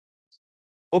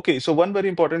Okay, so one very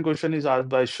important question is asked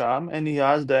by Sham, and he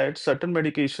asked that certain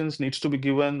medications needs to be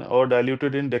given or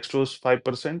diluted in dextrose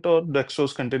 5% or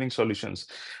dextrose containing solutions.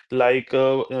 Like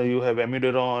you have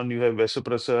amiodarone, you have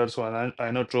vasopressors or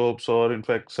inotropes, or in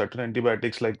fact certain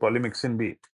antibiotics like polymyxin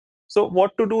B. So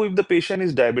what to do if the patient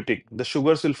is diabetic? The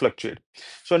sugars will fluctuate.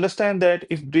 So understand that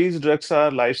if these drugs are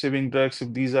life-saving drugs,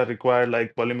 if these are required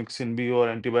like polymyxin B or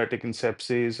antibiotic in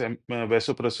sepsis, and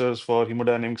vasopressors for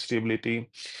hemodynamic stability,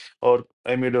 or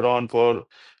amiodarone for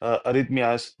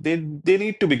arrhythmias, they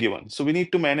need to be given. So we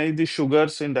need to manage the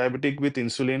sugars in diabetic with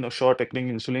insulin or short-acting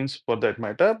insulins for that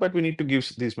matter, but we need to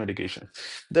give these medications.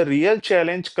 The real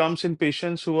challenge comes in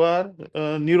patients who are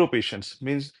neuro patients,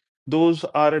 means those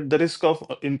are at the risk of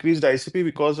increased ICP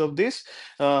because of these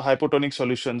hypotonic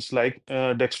solutions like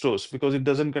dextrose, because it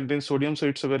doesn't contain sodium, so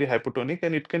it's a very hypotonic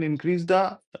and it can increase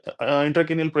the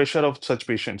intracranial pressure of such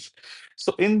patients.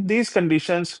 So in these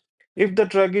conditions, if the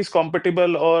drug is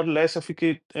compatible or less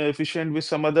efficient with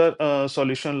some other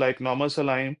solution like normal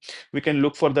saline, we can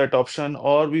look for that option,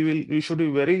 or we should be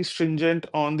very stringent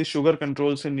on the sugar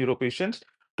controls in neuro patients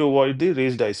to avoid the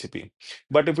raised ICP.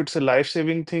 But if it's a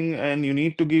life-saving thing and you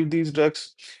need to give these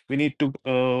drugs, we need to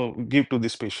give to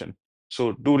this patient.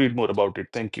 So do read more about it.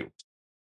 Thank you.